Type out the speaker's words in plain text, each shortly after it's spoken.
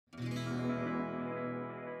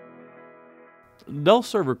Dell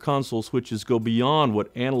server console switches go beyond what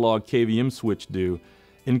analog KVM switch do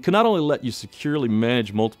and can not only let you securely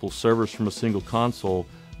manage multiple servers from a single console,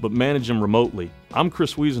 but manage them remotely. I'm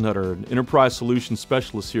Chris Wiesenhutter, an enterprise solutions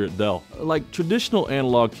specialist here at Dell. Like traditional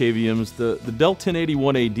analog KVMs, the Dell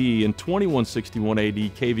 1081AD and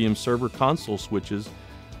 2161AD KVM server console switches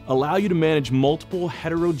allow you to manage multiple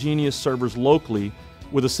heterogeneous servers locally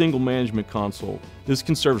with a single management console. This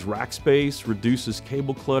conserves rack space, reduces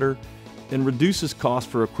cable clutter, and reduces cost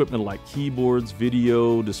for equipment like keyboards,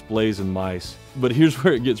 video, displays, and mice. But here's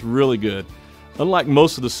where it gets really good. Unlike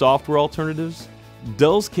most of the software alternatives,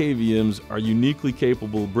 Dell's KVMs are uniquely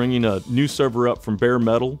capable of bringing a new server up from bare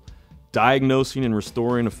metal, diagnosing and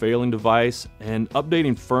restoring a failing device, and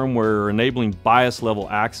updating firmware or enabling BIOS level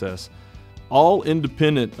access, all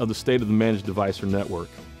independent of the state of the managed device or network.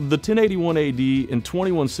 The 1081AD and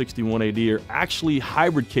 2161AD are actually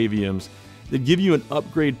hybrid KVMs that give you an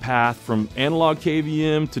upgrade path from analog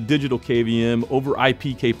KVM to digital KVM over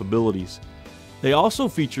IP capabilities. They also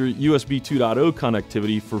feature USB 2.0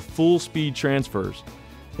 connectivity for full speed transfers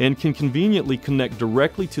and can conveniently connect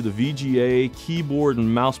directly to the VGA, keyboard,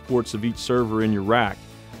 and mouse ports of each server in your rack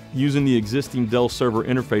using the existing Dell Server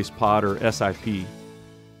Interface Pod or SIP.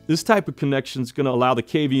 This type of connection is going to allow the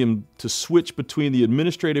KVM to switch between the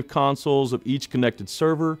administrative consoles of each connected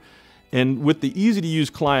server, and with the easy-to-use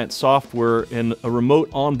client software and a remote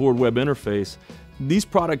onboard web interface, these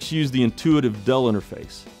products use the intuitive Dell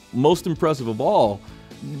interface. Most impressive of all,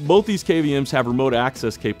 both these KVMs have remote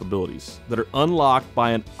access capabilities that are unlocked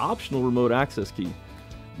by an optional remote access key.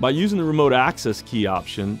 By using the remote access key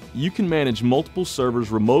option, you can manage multiple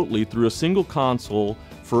servers remotely through a single console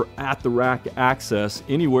for at-the-rack access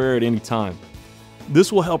anywhere at any time.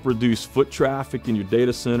 This will help reduce foot traffic in your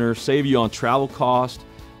data center, save you on travel costs,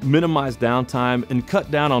 minimize downtime, and cut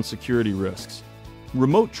down on security risks.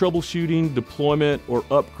 Remote troubleshooting, deployment, or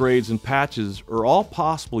upgrades and patches are all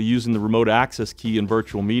possible using the remote access key in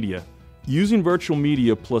virtual media. Using virtual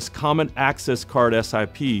media plus common access card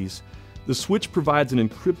SIPs, the switch provides an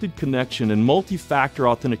encrypted connection and multi-factor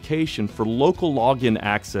authentication for local login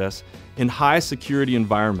access in high security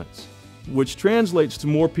environments, which translates to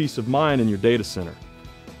more peace of mind in your data center.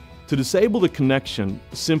 To disable the connection,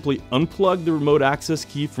 simply unplug the remote access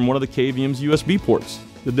key from one of the KVM's USB ports.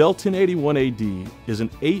 The Dell 1081AD is an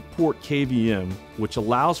 8-port KVM which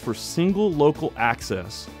allows for single local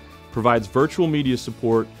access, provides virtual media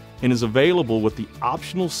support, and is available with the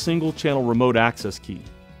optional single-channel remote access key.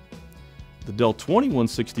 The Dell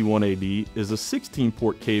 2161AD is a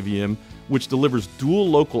 16-port KVM which delivers dual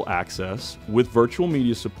local access with virtual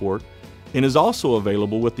media support and is also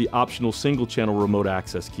available with the optional single-channel remote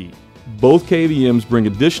access key. Both KVMs bring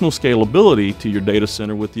additional scalability to your data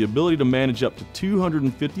center with the ability to manage up to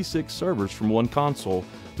 256 servers from one console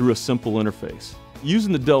through a simple interface.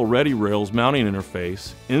 Using the Dell ReadyRails mounting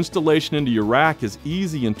interface, installation into your rack is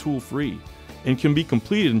easy and tool-free and can be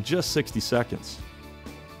completed in just 60 seconds.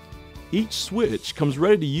 Each switch comes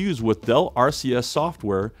ready to use with Dell RCS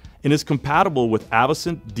software and is compatible with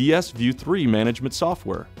Avocent DS-View 3 management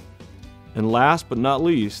software. And last but not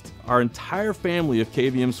least, our entire family of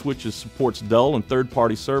KVM switches supports Dell and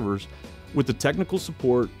third-party servers with the technical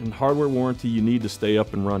support and hardware warranty you need to stay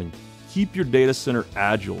up and running. Keep your data center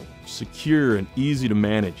agile, secure, and easy to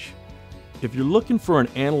manage. If you're looking for an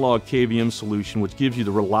analog KVM solution which gives you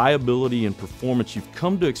the reliability and performance you've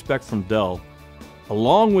come to expect from Dell,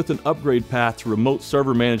 along with an upgrade path to remote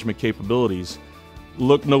server management capabilities,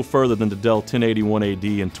 look no further than the Dell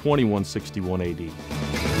 1081AD and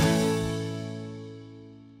 2161AD.